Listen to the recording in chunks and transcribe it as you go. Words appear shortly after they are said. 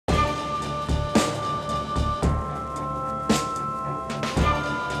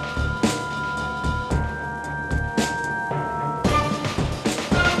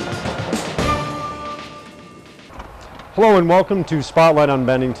Hello and welcome to Spotlight on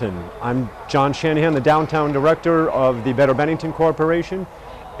Bennington. I'm John Shanahan, the Downtown Director of the Better Bennington Corporation.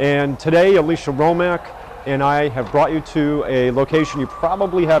 And today, Alicia Romack and I have brought you to a location you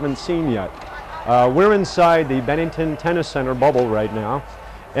probably haven't seen yet. We're inside the Bennington Tennis Center bubble right now.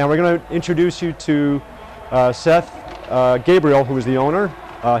 And we're going to introduce you to Seth Gabriel, who is the owner,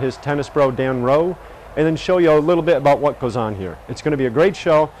 his tennis bro Dan Rowe, and then show you a little bit about what goes on here. It's going to be a great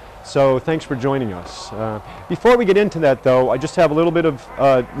show. So thanks for joining us. Before we get into that though, I just have a little bit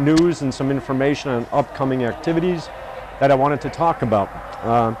of news and some information on upcoming activities that I wanted to talk about.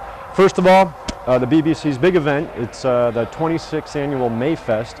 First of all, the BBC's big event, it's the 26th annual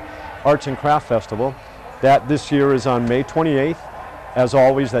Mayfest Arts and Craft Festival. That this year is on May 28th. As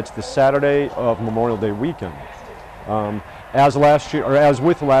always, that's the Saturday of Memorial Day weekend. As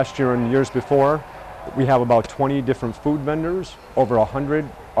with last year and years before, we have about 20 different food vendors, over 100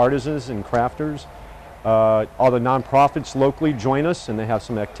 artisans and crafters. All the nonprofits locally join us and they have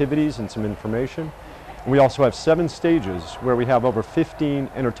some activities and some information. We also have 7 stages where we have over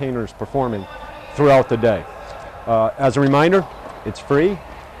 15 entertainers performing throughout the day. As a reminder, it's free.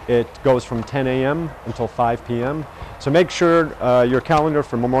 It goes from 10 a.m. until 5 p.m. So make sure your calendar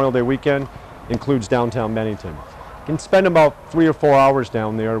for Memorial Day weekend includes downtown Bennington. You can spend about 3 or 4 hours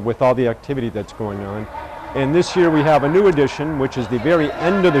down there with all the activity that's going on. And this year we have a new addition, which is the very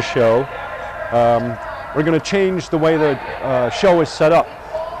end of the show. We're going to change the way the show is set up.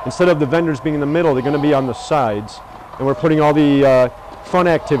 Instead of the vendors being in the middle, they're going to be on the sides. And we're putting all the fun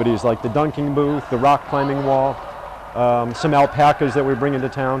activities like the dunking booth, the rock climbing wall, some alpacas that we're bringing to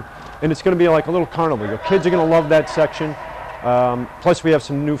town. And it's going to be like a little carnival. Your kids are going to love that section. Plus we have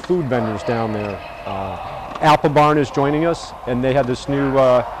some new food vendors down there. Apple Barn is joining us, and they have this new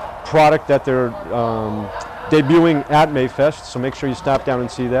product that they're debuting at Mayfest, so make sure you stop down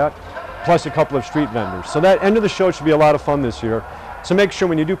and see that, plus a couple of street vendors. So that end of the show should be a lot of fun this year. So make sure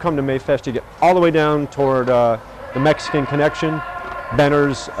when you do come to Mayfest, you get all the way down toward the Mexican Connection,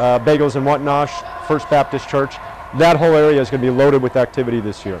 Benner's, Bagels and Whatnot, First Baptist Church. That whole area is going to be loaded with activity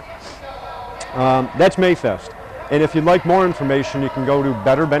this year. That's Mayfest. And if you'd like more information, you can go to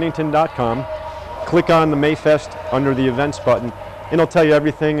betterbennington.com, click on the Mayfest under the events button, and it'll tell you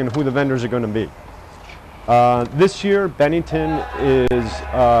everything and who the vendors are going to be. This year, Bennington is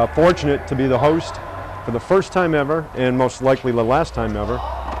fortunate to be the host for the first time ever, and most likely the last time ever,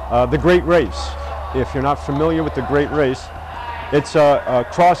 the Great Race. If you're not familiar with the Great Race, it's a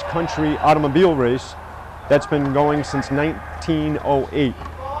cross-country automobile race that's been going since 1908.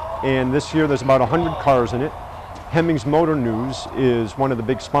 And this year there's about 100 cars in it. Hemmings Motor News is one of the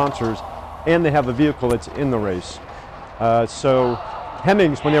big sponsors, and they have a vehicle that's in the race. So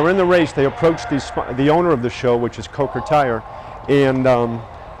Hemmings, when they were in the race, they approached the owner of the show, which is Coker Tire, and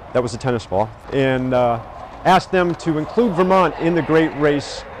that was a tennis ball, and asked them to include Vermont in the Great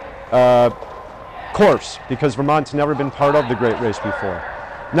Race course, because Vermont's never been part of the Great Race before.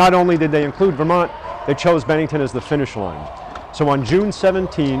 Not only did they include Vermont, they chose Bennington as the finish line. So on June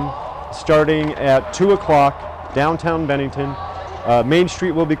 17, starting at 2 o'clock, downtown Bennington, Main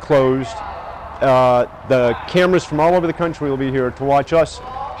Street will be closed. The cameras from all over the country will be here to watch us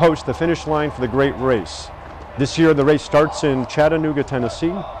host the finish line for the Great Race. This year the race starts in Chattanooga,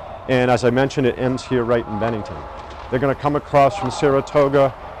 Tennessee, and as I mentioned, it ends here right in Bennington. They're going to come across from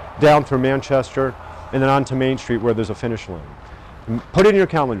Saratoga, down through Manchester, and then on to Main Street where there's a finish line. And put it in your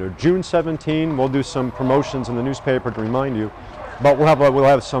calendar, June 17, we'll do some promotions in the newspaper to remind you, but we'll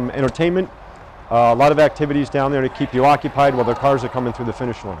have some entertainment, a lot of activities down there to keep you occupied while the cars are coming through the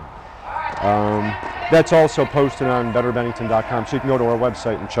finish line. That's also posted on betterbennington.com, so you can go to our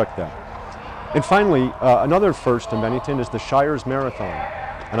website and check that. And finally, another first in Bennington is the Shires Marathon.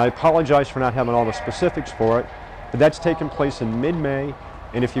 And I apologize for not having all the specifics for it, but that's taking place in mid-May.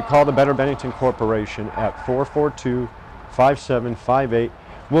 And if you call the Better Bennington Corporation at 442-5758,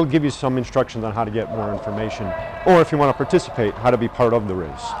 we'll give you some instructions on how to get more information, or if you want to participate, how to be part of the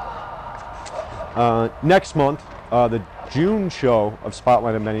race. Next month, the June show of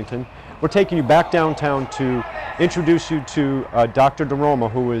Spotlight in Bennington, we're taking you back downtown to introduce you to Dr. DeRoma,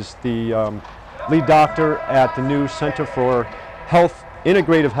 who is the lead doctor at the new Center for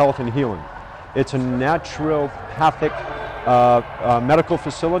Integrative Health and Healing. It's a naturopathic medical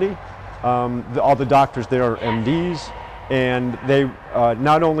facility. All the doctors there are MDs, and they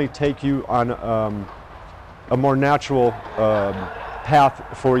not only take you on a more natural path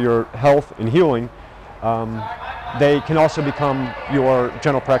for your health and healing, they can also become your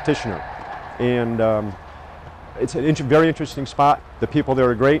general practitioner. And it's a very interesting spot. The people there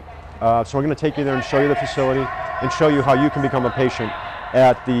are great. So we're going to take you there and show you the facility and show you how you can become a patient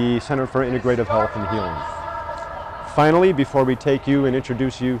at the Center for Integrative Health and Healing. finally, before we take you and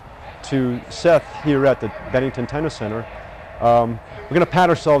introduce you to Seth here at the Bennington Tennis Center, we're going to pat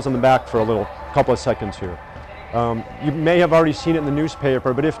ourselves on the back for a couple of seconds here. You may have already seen it in the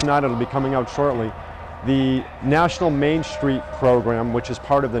newspaper, but if not, it'll be coming out shortly. The National Main Street program, which is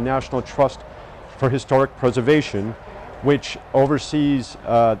part of the National Trust for Historic Preservation, which oversees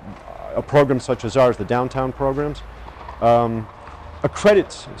a program such as ours, the downtown programs,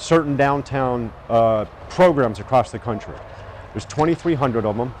 accredits certain downtown programs across the country. There's 2,300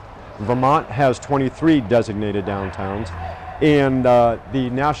 of them. Vermont has 23 designated downtowns, and the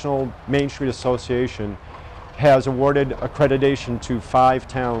National Main Street Association has awarded accreditation to 5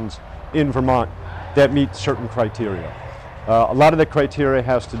 towns in Vermont that meet certain criteria. A lot of the criteria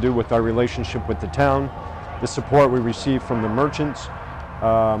has to do with our relationship with the town, the support we receive from the merchants,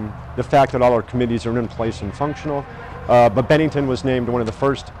 the fact that all our committees are in place and functional. But Bennington was named one of the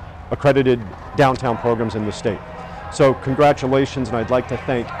first accredited downtown programs in the state. So congratulations, and I'd like to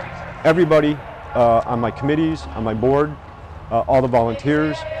thank everybody on my committees, on my board, all the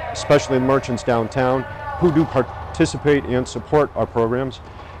volunteers, especially the merchants downtown who do participate and support our programs,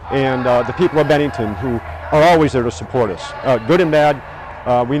 and the people of Bennington who are always there to support us. Good and bad,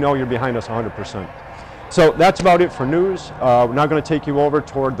 we know you're behind us 100%. So that's about it for news. We're now going to take you over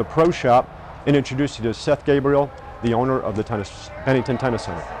toward the Pro Shop and introduce you to Seth Gabriel, the owner of the Bennington Tennis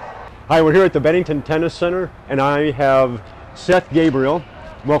Center. Hi, we're here at the Bennington Tennis Center, and I have Seth Gabriel.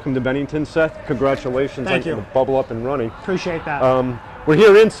 Welcome to Bennington, Seth. Congratulations on the bubble up and running. Appreciate that. We're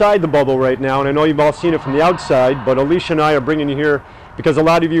here inside the bubble right now, and I know you've all seen it from the outside, but Alicia and I are bringing you here because a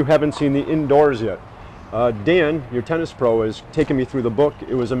lot of you haven't seen the indoors yet. Dan, your tennis pro, has taken me through the book.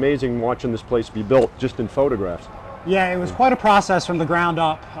 It was amazing watching this place be built, just in photographs. Yeah, it was quite a process from the ground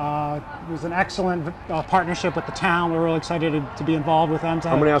up. It was an excellent partnership with the town. We're really excited to be involved with them.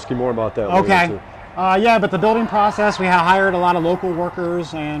 I'm going to ask you more about that later. Okay. Yeah, but the building process, we hired a lot of local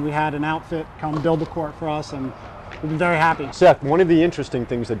workers, and we had an outfit come build the court for us, and we've been very happy. Seth, one of the interesting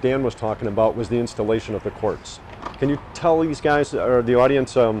things that Dan was talking about was the installation of the courts. Can you tell these guys, or the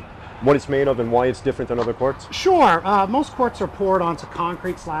audience, what it's made of and why it's different than other courts? Sure. Most courts are poured onto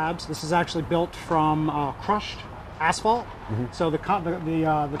concrete slabs. This is actually built from crushed asphalt. Mm-hmm. So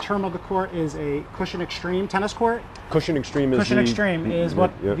the term of the court is a Cushion Extreme tennis court. Cushion Extreme is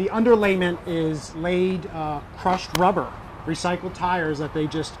what the underlayment is laid crushed rubber, recycled tires that they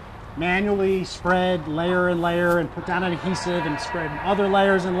just manually spread layer and layer and put down an adhesive and spread other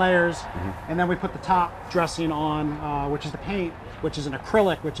layers and layers. Mm-hmm. And then we put the top dressing on, which is the paint, which is an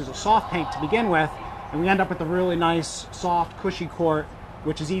acrylic, which is a soft paint to begin with. And we end up with a really nice, soft, cushy court,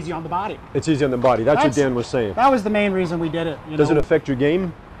 which is easy on the body. It's easy on the body. That's what Dan was saying. That was the main reason we did it. Does it affect your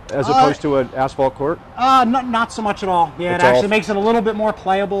game as opposed to an asphalt court? Not so much at all. Yeah, it actually makes it a little bit more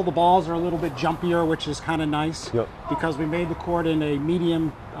playable. The balls are a little bit jumpier, which is kind of nice because we made the court in a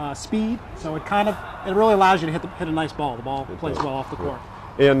medium speed. So it really allows you to hit a nice ball. The ball plays well off the court.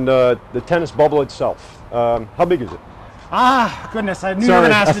 And the tennis bubble itself, how big is it? Goodness, I knew you were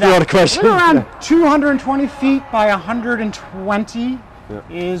going to ask me that. We're around 220 feet by 120.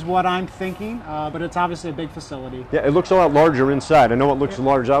 Is what I'm thinking, but it's obviously a big facility. Yeah, it looks a lot larger inside. I know it looks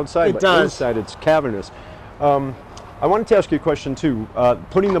large outside, but inside it's cavernous. I wanted to ask you a question too.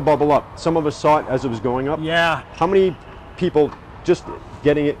 Putting the bubble up, some of us saw it as it was going up. Yeah. How many people just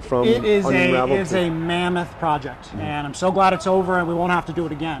getting it from unraveled? It is a mammoth project, and I'm so glad it's over and we won't have to do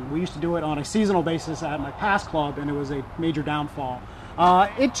it again. We used to do it on a seasonal basis at my past club, and it was a major downfall.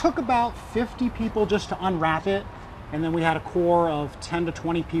 It took about 50 people just to unwrap it. And then we had a core of 10 to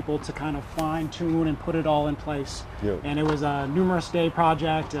 20 people to kind of fine tune and put it all in place. Yep. And it was a numerous day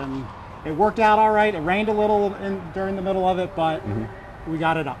project, and it worked out all right. It rained a little during the middle of it, but we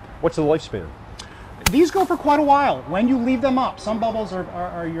got it up. What's the lifespan? These go for quite a while when you leave them up. Some bubbles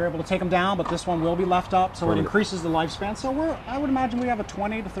you're able to take them down, but this one will be left up, so it increases the lifespan. So I would imagine we have a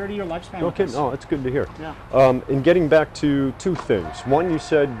 20 to 30 year lifespan. Okay, that's good to hear. Yeah. And getting back to two things. One, you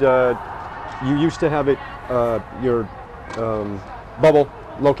said you used to have it, your bubble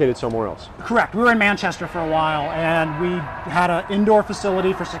located somewhere else. Correct. We were in Manchester for a while, and we had an indoor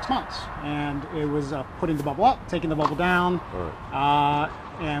facility for 6 months. And it was putting the bubble up, taking the bubble down,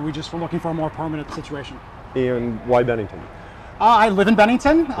 and we just were looking for a more permanent situation. And why Bennington? I live in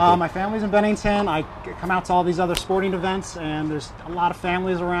Bennington. My family's in Bennington. I come out to all these other sporting events, and there's a lot of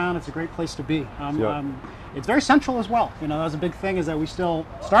families around. It's a great place to be. It's very central as well. You know, that was a big thing, is that we still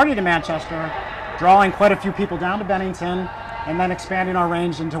started in Manchester, drawing quite a few people down to Bennington, and then expanding our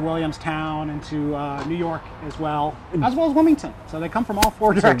range into Williamstown, into New York as well as Wilmington. So they come from all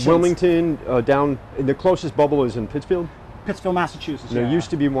 4 directions. So Wilmington, down, the closest bubble is in Pittsfield? Pittsfield, Massachusetts. There used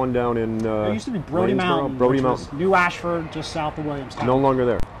to be one down in there used to be Brody Waynesboro? Mountain, Brody which Mountain. was New Ashford, just south of Williamstown. No longer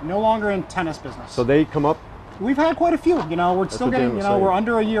there. No longer in tennis business. So they come up. We've had quite a few. You know, we're still what Dan getting. was You know, saying. we're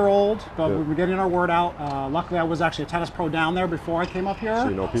under a year old, but Yeah. we're getting our word out. Luckily, I was actually a tennis pro down there before I came up here, So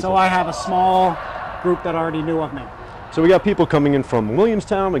you know people. so I have a small group that already knew of me. So we got people coming in from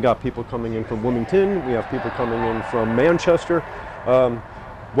Williamstown. We got people coming in from Wilmington. We have people coming in from Manchester.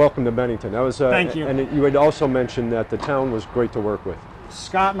 Welcome to Bennington. That was. Thank you. And you had also mentioned that the town was great to work with.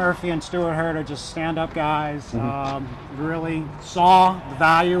 Scott Murphy and Stuart Hurd are just stand-up guys. Mm-hmm. Really saw the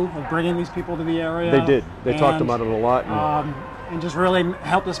value of bringing these people to the area. They did. They talked and, about it a lot. and just really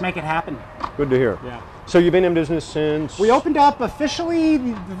helped us make it happen. Good to hear. Yeah. So you've been in business since We opened up officially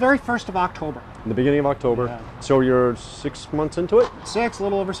the very 1st of October. in the beginning of October. Yeah. So you're 6 months into it. A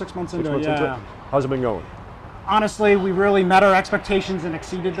little over 6 months 6 into months it. into Yeah. it. How's it been going? Honestly, we really met our expectations and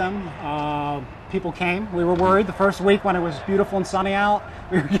exceeded them. People came. We were worried the first week when it was beautiful and sunny out.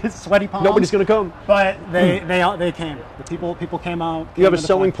 We were getting sweaty palms. Nobody's going to come. But they came. The people came out. You have a came to the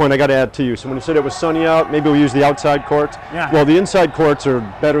selling point. point I got to add to you. So when you said it was sunny out, maybe we'll use the outside courts. Yeah. Well, the inside courts are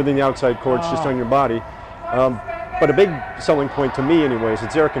better than the outside courts just on your body. But a big selling point to me, anyways,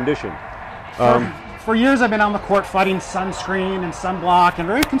 it's air conditioned. For years, I've been on the court fighting sunscreen and sunblock, and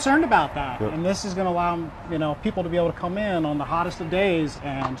very concerned about that. Yep. And this is going to allow people to be able to come in on the hottest of days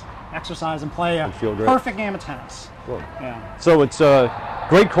and exercise and play a feel great. perfect game of tennis. Cool. Yeah. So it's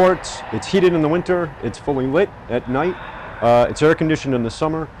great courts. It's heated in the winter. It's fully lit at night. It's air conditioned in the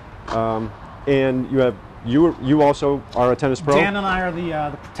summer. And you also are a tennis pro. Dan and I are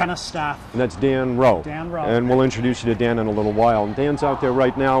the tennis staff. And that's Dan Rowe. Dan Rowe. And we'll introduce you to Dan in a little while. And Dan's out there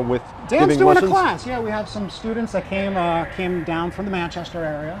right now with Dan's giving doing lessons. a class. Yeah, we have some students that came down from the Manchester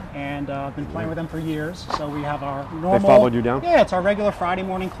area, and been playing with them for years. So we have our normal. They followed you down? Yeah, it's our regular Friday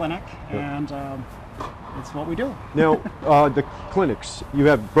morning clinic, and it's what we do. Now, the clinics, you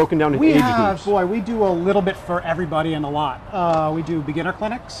have broken down into We age have, groups. we do a little bit for everybody and a lot. We do beginner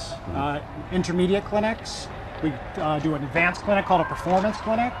clinics, intermediate clinics. We do an advanced clinic called a performance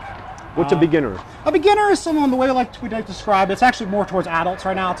clinic. What's a beginner? A beginner is someone, the way we like to describe it, it's actually more towards adults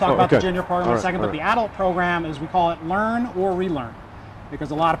right now. I'll talk Oh, about the okay. junior program All in a right, second, all but the right. adult program is, we call it learn or relearn.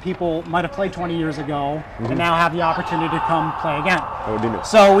 Because a lot of people might have played 20 years ago and now have the opportunity to come play again. That would be nice.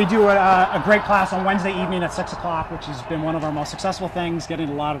 So we do a great class on Wednesday evening at 6 o'clock, which has been one of our most successful things, getting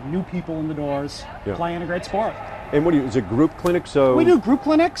a lot of new people in the doors, Yeah. playing a great sport. And what do you, is it group clinic? So We do group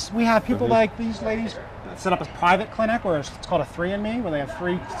clinics. We have people like these ladies set up a private clinic, where it's called a 3-and-Me, where they have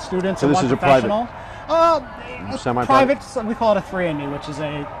 3 students So and this one is a private? professional. Semi-private? Private, so we call it a 3-and-Me, which is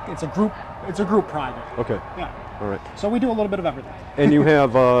it's a group private. Okay. Yeah. All right. So we do a little bit of everything. And you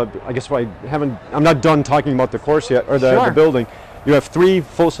have, I guess I'm not done talking about the course yet, or the Sure. building. You have 3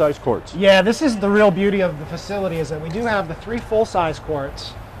 full-size courts. Yeah, this is the real beauty of the facility, is that we do have the 3 full-size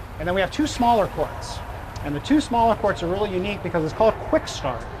courts, and then we have 2 smaller courts. And the 2 smaller courts are really unique because it's called Quick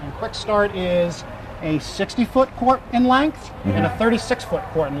Start. And Quick Start is a 60-foot court in length and a 36-foot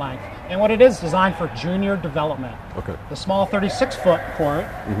court in length. And what it is, designed for junior development. Okay. The small 36-foot court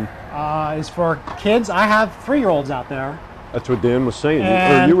is for kids. I have 3-year-olds out there. That's what Dan was saying, or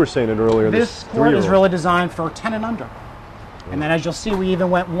And you were saying it earlier. This court is really designed for 10 and under. And then, as you'll see, we even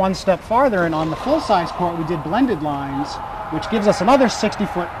went one step farther, and on the full-size court, we did blended lines, which gives us another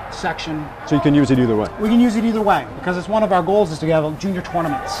 60-foot section. So you can use it either way. We can use it either way, because it's one of our goals is to have junior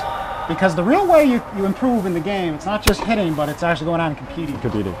tournaments. Because the real way you improve in the game, it's not just hitting, but it's actually going out and competing.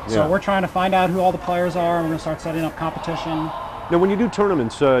 Competing, So yeah. we're trying to find out who all the players are, and we're going to start setting up competition. Now, when you do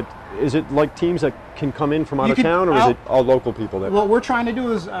tournaments, is it like teams that can come in from out You of can- town, or is it all local people? That What we're trying to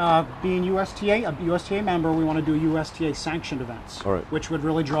do is, being a USTA member, we want to do USTA sanctioned events, All right. which would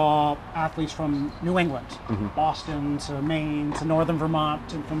really draw athletes from New England, Boston to Maine to northern Vermont,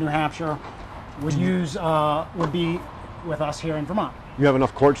 to, from New Hampshire, would be with us here in Vermont. you have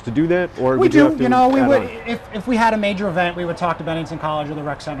enough courts to do that, or We would you do, have to you know, we add would, on? if we had a major event, we would talk to Bennington College or the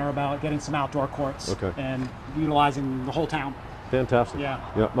rec center about getting some outdoor courts Okay. and utilizing the whole town. Fantastic. Yeah.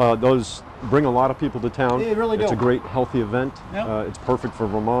 Those bring a lot of people to town. They really It's do. a great, healthy event. Yep. It's perfect for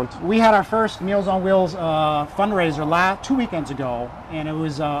Vermont. We had our first Meals on Wheels fundraiser 2 weekends ago, and it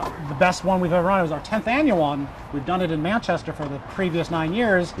was the best one we've ever run. It was our 10th annual one. We've done it in Manchester for the previous 9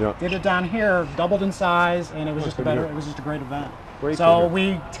 years. Yeah. Did it down here, doubled in size, and it was That's just a good to better. hear. It was just a great event. Great to so hear.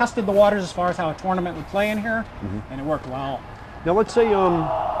 we tested the waters as far as how a tournament would play in here, and it worked well. Now, let's say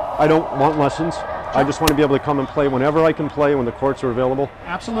I don't want lessons. I just want to be able to come and play whenever I can play, when the courts are available.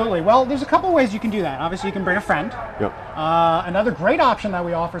 Absolutely. Well, there's a couple of ways you can do that. Obviously, you can bring a friend. Yeah. Another great option that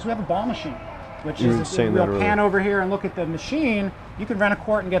we offer is we have a ball machine, which You were is, saying we'll that pan earlier. over here and look at the machine. you can rent a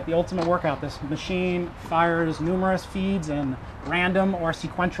court and get the ultimate workout. This machine fires numerous feeds in random or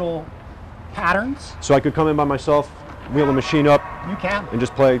sequential patterns. So I could come in by myself, wheel the machine up, You can. and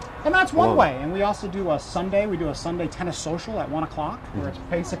just play. And that's one along. way. And we also do a Sunday. We do a Sunday tennis social at 1 o'clock, where it's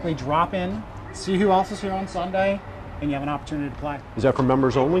basically drop in, see who else is here on Sunday, and you have an opportunity to play. Is that for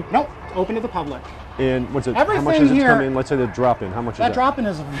members only? Nope, open to the public. And what's it? Everything how much does it here- come in? Let's say the drop in. How much is That that? drop in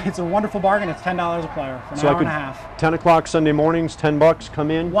it's a wonderful bargain. It's $10 a player for an So hour I could and a half. 10 o'clock Sunday mornings, $10. Come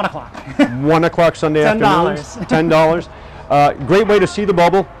in. 1 o'clock. 1 o'clock Sunday $10. afternoons. $10. Great way to see the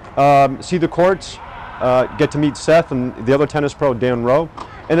bubble, see the courts, get to meet Seth and the other tennis pro, Dan Rowe,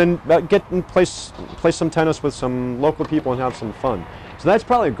 and then get and play some tennis with some local people and have some fun. So that's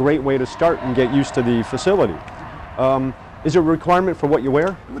probably a great way to start and get used to the facility. Is there a requirement for what you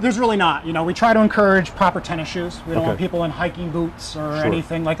wear? There's really not. You know, we try to encourage proper tennis shoes. We don't want Okay. people in hiking boots or Sure.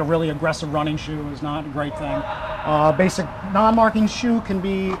 anything like a really aggressive running shoe is not a great thing. Basic non-marking shoe can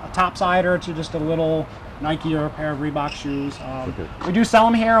be a topsider to just a little Nike or a pair of Reebok shoes. Okay. We do sell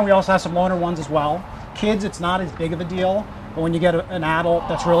them here, and we also have some loaner ones as well. Kids, it's not as big of a deal, but when you get an adult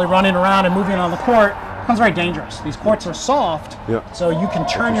that's really running around and moving on the court, it becomes very dangerous. These courts are soft, Yeah. so you can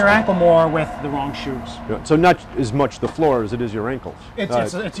turn your ankle more with the wrong shoes. Yeah, so not as much the floor as it is your ankles.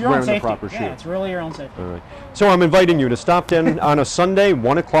 It's your own wearing safety. the proper shoe. Yeah, it's really your own safety. All right. So I'm inviting you to stop in on a Sunday,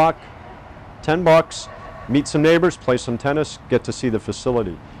 1 o'clock, $10, meet some neighbors, play some tennis, get to see the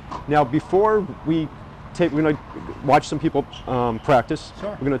facility. Now, before we're going to watch some people practice.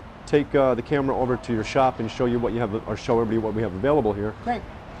 Sure. We're going to take the camera over to your shop and show you what you have, or show everybody what we have available here. Great.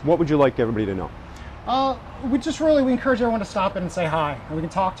 What would you like everybody to know? We encourage everyone to stop in and say hi. And we can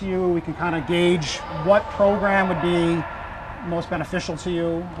talk to you. We can kind of gauge what program would be most beneficial to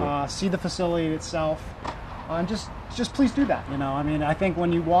you. See the facility itself, and just please do that. You know, I mean, I think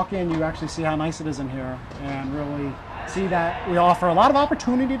when you walk in, you actually see how nice it is in here, and really see that we offer a lot of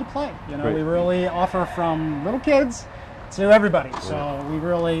opportunity to play. You know, Great. we really offer from little kids to everybody. So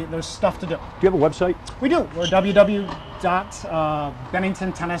there's stuff to do. Do you have a website? We do. We're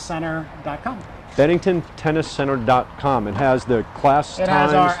www.benningtontenniscenter.com. BenningtonTennisCenter.com. It has the class It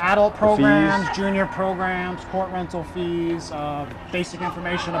times, has our adult the programs, fees. junior programs, court rental fees, basic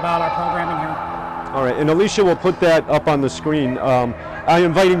information about our programming here. All right, and Alicia will put that up on the screen. I'm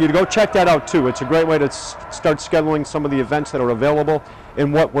inviting you to go check that out too. It's a great way to start scheduling some of the events that are available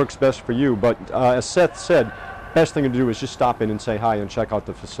and what works best for you. But as Seth said, best thing to do is just stop in and say hi and check out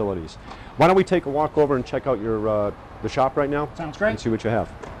the facilities. Why don't we take a walk over and check out your the shop right now? Sounds great. And see what you have.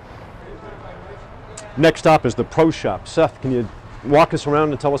 Next stop is the Pro Shop. Seth, can you walk us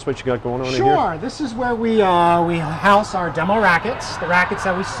around and tell us what you got going on in here? Sure. This is where we house our demo rackets, the rackets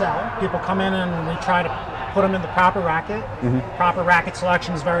that we sell. People come in and we try to put them in the proper racket. Proper racket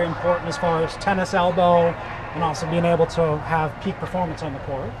selection is very important as far as tennis elbow and also being able to have peak performance on the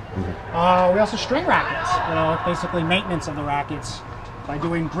court. We also string rackets, you know, basically maintenance of the rackets by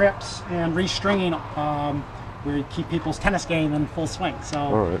doing grips and restringing. We keep people's tennis game in full swing. So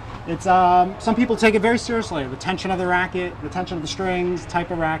All right. it's some people take it very seriously. The tension of the racket, the tension of the strings, type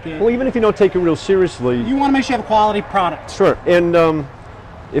of racket. Well, even if you don't take it real seriously, You want to make sure you have a quality product. sure. And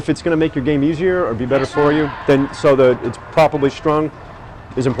if it's going to make your game easier or be better for you, then so that it's properly strung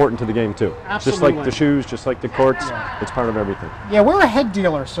is important to the game too. Just like Absolutely. the shoes, just like the courts, Yeah. it's part of everything. Yeah, we're a head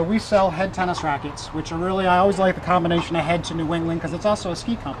dealer, so we sell head tennis rackets, which are really, I always like the combination of head to New England because it's also a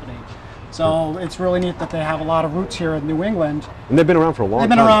ski company. So it's really neat that they have a lot of roots here in New England. And they've been around for a long They've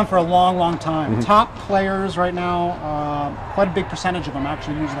time. been around for a long, long time. Top players right now, quite a big percentage of them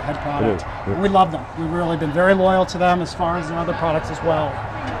actually use the head product. is, yeah. We love them. We've really been very loyal to them as far as the other products as well.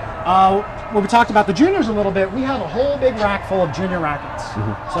 When we talked about the juniors a little bit, we have a whole big rack full of junior rackets.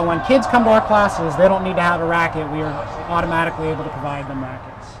 So when kids come to our classes, they don't need to have a racket. We are automatically able to provide them rackets.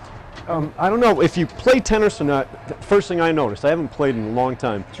 I don't know if you play tennis or not. The first thing I noticed, I haven't played in a long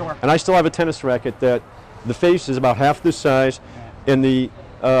time, Sure. and I still have a tennis racket that the face is about half this size, and the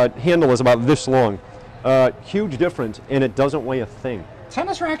handle is about this long. Huge difference, and it doesn't weigh a thing.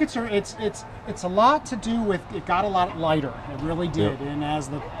 Tennis rackets are it's a lot to do with it got a lot lighter. It really did, Yeah. and as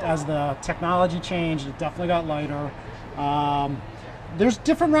the technology changed, it definitely got lighter. There's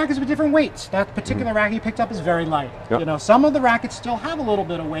different rackets with different weights. That particular racket you picked up is very light. Yep. You know, some of the rackets still have a little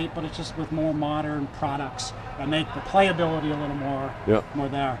bit of weight, but it's just with more modern products that make the playability a little more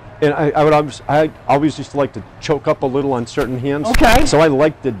there. And I always used to like to choke up a little on certain hands. Okay. So I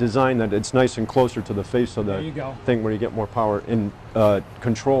like the design that it's nice and closer to the face of the There you go. thing where you get more power and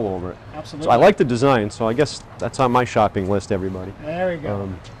control over it. Absolutely. So I like the design, so I guess that's on my shopping list, everybody. There we go.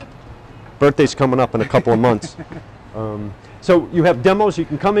 Birthday's coming up in a couple of months. So you have demos, you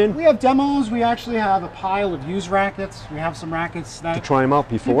can come in We have demos. We actually have a pile of used rackets. We have some rackets that to try them out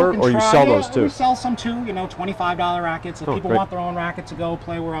people before, can or you try. sell Yeah, those too? We sell some too, you know, $25 rackets. If Oh, people great. want their own racket to go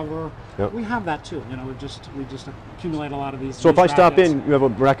play wherever, Yep. we have that too. You know, we just accumulate a lot of these. So if I used stop rackets. in, you have a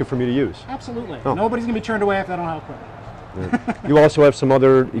racket for me to use? Absolutely. Oh. Nobody's going to be turned away if they don't have equipment. You also have some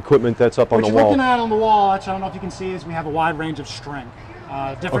other equipment that's up on What the you're wall. looking at on the wall, which I don't know if you can see, is we have a wide range of string.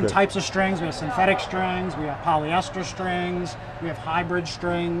 Different Okay. types of strings. We have synthetic strings, we have polyester strings, we have hybrid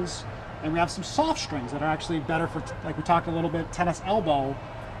strings, and we have some soft strings that are actually better for, like we talked a little bit, tennis elbow,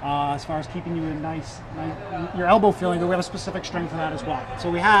 as far as keeping you in nice your elbow feeling, but we have a specific string for that as well. So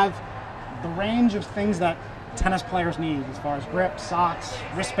we have the range of things that tennis players need as far as grips, socks,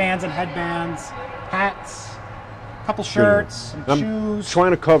 wristbands and headbands, hats, couple shirts, some I'm shoes.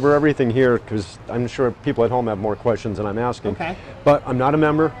 trying to cover everything here because I'm sure people at home have more questions than I'm asking. Okay. But I'm not a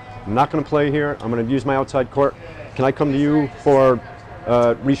member. I'm not going to play here. I'm going to use my outside court. Can I come to you for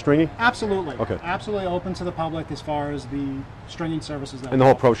restringing? Absolutely. Okay. Absolutely open to the public as far as the stringing services that In the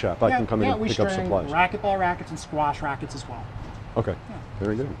whole pro shop, I can come in yeah, and we pick up string supplies. racquetball rackets and squash rackets as well. Okay,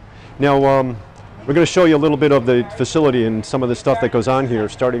 very good. Now, we're going to show you a little bit of the facility and some of the stuff that goes on here,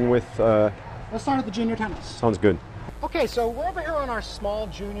 starting with, Let's start at the junior tennis. sounds good. Okay, so we're over here on our small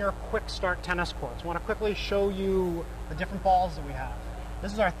junior quick start tennis courts. I want to quickly show you the different balls that we have.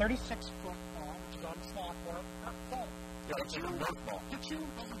 This is our 36-foot ball, which is on the small court. Not full. Yeah, it's like a nerf ball. Hit you,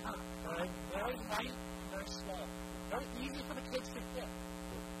 doesn't hurt. All right? Very light, very slow. Very easy for the kids to hit.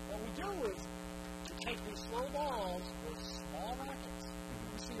 What we do is we take these slow balls with small rackets.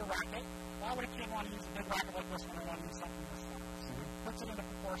 You see a racket. Why would a kid want to use a big racket like this when they want to use something this size? Puts it into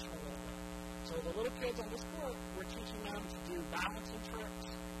proportion a little bit. So the little kids on this court, we're teaching them to do balancing tricks,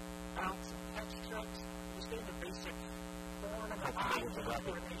 bounce and catch tricks, just getting the basic form and the eye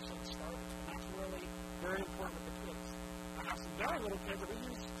coordination started. And that's really very important with the kids. I have some very little kids that we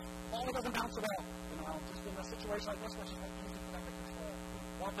use, ball that doesn't bounce at all. You know, just in a situation like this, which is like easy for them to control.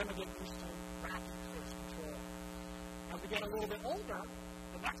 Want them to get used to racket twist control. As we get a little bit older,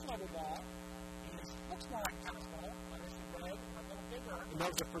 the next level ball looks more like a tennis ball, obviously red and a little bigger. And that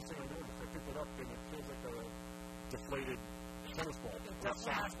was the first thing I noticed. I picked it up and it feels like a deflated tennis ball. It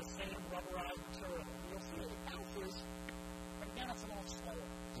definitely has the same rubberized material. You'll see it bounces, but again, it's a little slower.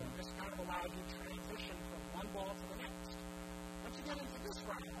 So it just kind of allows you to transition from one ball to the next. Once you get into this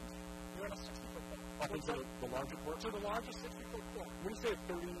round, you're in a 60-foot ball. Up into the larger court? To the larger 60-foot court. When you say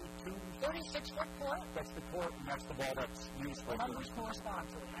 32, 36-foot court, that's the court and that's the ball that's used the for numbers correspond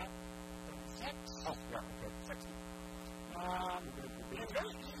to it. 36, Oh, yeah, okay. 60. It's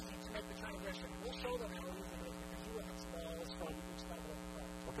very easy to make the transition. We'll show them how easy it is because you will hit balls from each level of the court.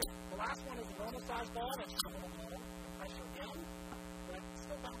 Okay. The last one is a normal size ball that's a little low, and pressure again, but it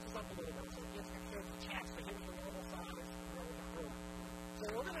still bounces up a little bit, so it gives the kids a chance to hit the normal size and really get through. So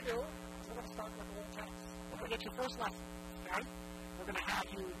what we're going to do is we're going to start with a little tennis. We're going to get your first lesson, okay? We're going to have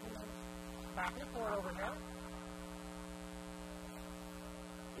you move back in the court over here.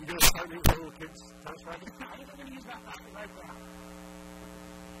 You're going to start using little kids' tennis rackets? I think we're going to use that racket right there.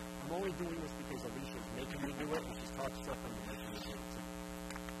 I'm only doing this because Alicia's making me do it and she's taught stuff and making me do it too.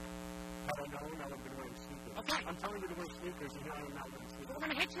 Had I known, I would have been wearing sneakers. Okay. I'm telling you to wear sneakers and here I am not wearing So sneakers. we're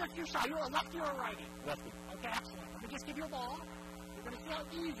going to hit you a few shots. You're a lefty or a righty? Lefty. Okay, excellent. Let me just give you a ball. You're going to see how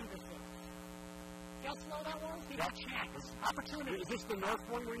easy this is. See how slow that was? See that chance. Opportunity. Is this the Nerf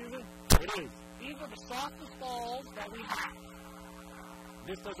one we're using? It is. These are the softest balls that we have.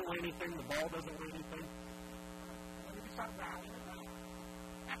 This doesn't weigh anything, the ball doesn't weigh anything. Let me start rallying it down.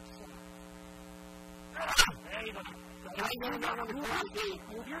 Excellent. There you go. Can I go down on the Move court? your feet.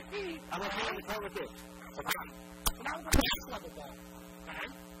 Move your feet. I'm going to go on the court with this. Okay. So now we're going to next level ball. Okay.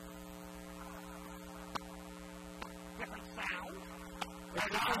 Different sound. That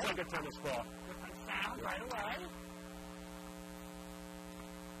sounds like a tennis ball. Different sound right away.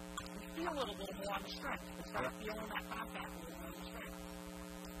 You feel a little bit more on the string. You start feeling that contact a little more on the string.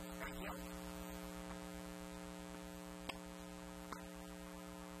 Thank you.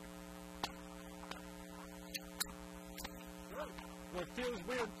 Well, it feels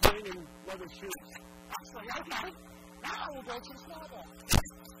weird playing in leather shoes. Excellent. Okay. Now we'll go to the small ball.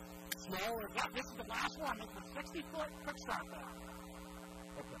 Small or Yeah, this is the last one. It's the 60-foot quick start ball.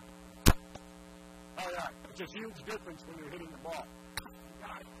 Okay. Oh, yeah. It's a huge difference when you're hitting the ball. You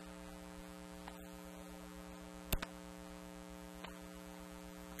got it.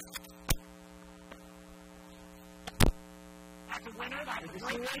 That's a winner. That's a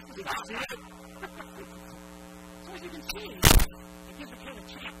great way to start. So as you can see, it gives the kid a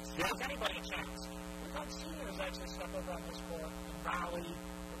chance. It gives anybody a chance. We've had seniors actually step over on this court and rally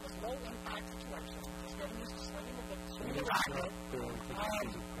with this low-impact situation. Just getting used to swinging the racket. The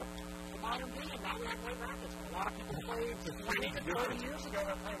modern game, now we have wood rackets. A lot of people played 20 to 30 years ago,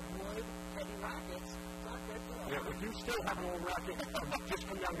 they're playing wood, heavy rackets. It's not good for them. Yeah, if you still have an old racket, just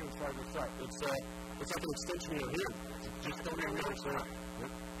come down here and try this out. It's like an extension of your hand. Just go down there and say,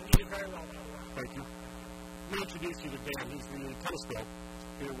 You did very well, by the way. thank you. Let me introduce you to Dan. He's the tennis pro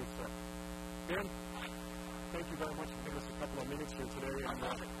here with Dan. Thank you very much for giving us a couple of minutes here today, and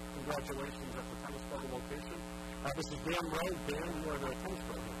congratulations at the tennis club location. This is Dan Rowe. Dan, you are the tennis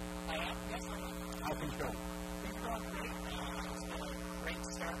pro here. I am. Yes, I am. How things going? Things are going great. It's been a great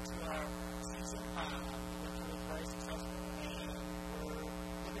start to our season. Winter was very successful, and we're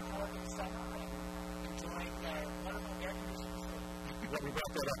looking forward to the summer and enjoying wonderful air conditioning. Yeah, we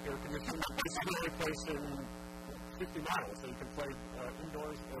brought that up, air conditioning. This is the only place in 50 miles that you can play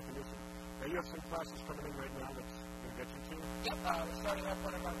indoors air conditioning. Now, you have some classes coming in right now that's going to get you to. Yep, we're starting up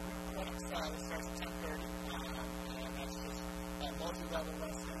one of our group clinics. It starts at 10:30, and that's just a multi-level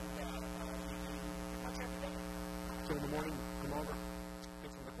lesson that you do pretty much every day. So in the morning, come over,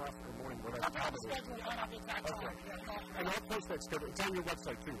 get some of the class in the morning. I'll have the schedule on at the exact time. And I'll post that schedule. It's on your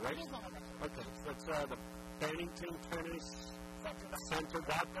website too, right? It is on our website. Okay, so it's the Bennington Tennis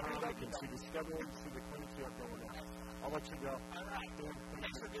Center.com. You can see the schedule, you can see the clinics you have going on. I'll let you go. All right.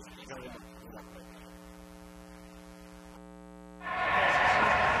 Thanks for visiting us again.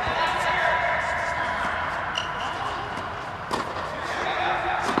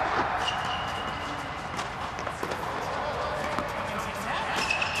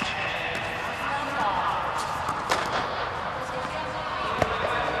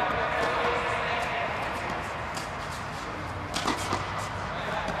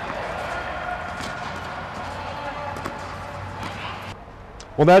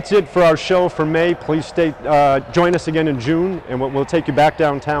 Well, that's it for our show for May. Please join us again in June, and we'll take you back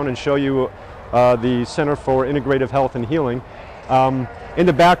downtown and show you the Center for Integrative Health and Healing. In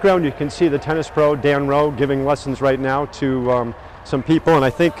the background, you can see the tennis pro, Dan Rowe, giving lessons right now to some people, and I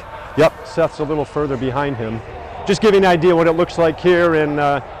think, yep, Seth's a little further behind him. Just giving an idea what it looks like here,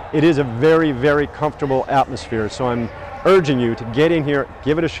 and it is a very, very comfortable atmosphere, so I'm urging you to get in here,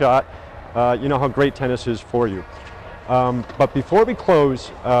 give it a shot. You know how great tennis is for you. But before we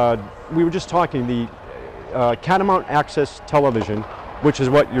close, we were just talking, the Catamount Access Television, which is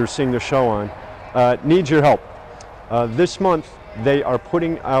what you're seeing the show on, needs your help. This month, they are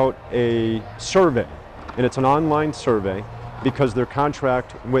putting out a survey, and it's an online survey because their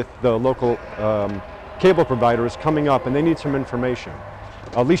contract with the local cable provider is coming up, and they need some information.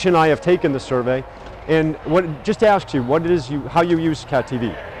 Alicia and I have taken the survey, and just asks you how you use Cat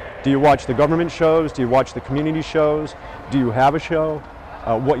TV. Do you watch the government shows? Do you watch the community shows? Do you have a show?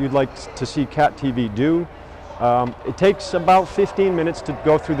 What you'd like to see Cat TV do? It takes about 15 minutes to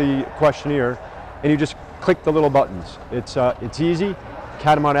go through the questionnaire, and you just click the little buttons. It's easy.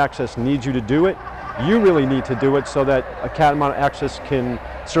 Catamount Access needs you to do it. You really need to do it so that Catamount Access can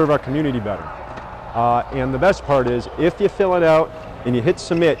serve our community better. And the best part is, if you fill it out and you hit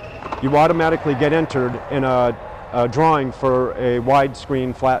submit, you automatically get entered in a drawing for a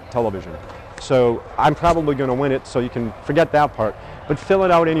widescreen flat television. So I'm probably going to win it, so you can forget that part. But fill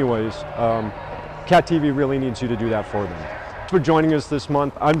it out anyways. Cat TV really needs you to do that for them. Thanks for joining us this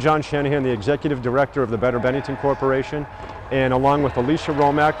month. I'm John Shanahan, the Executive Director of the Better Bennington Corporation, and along with Alicia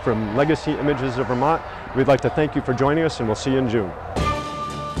Romack from Legacy Images of Vermont, we'd like to thank you for joining us, and we'll see you in June.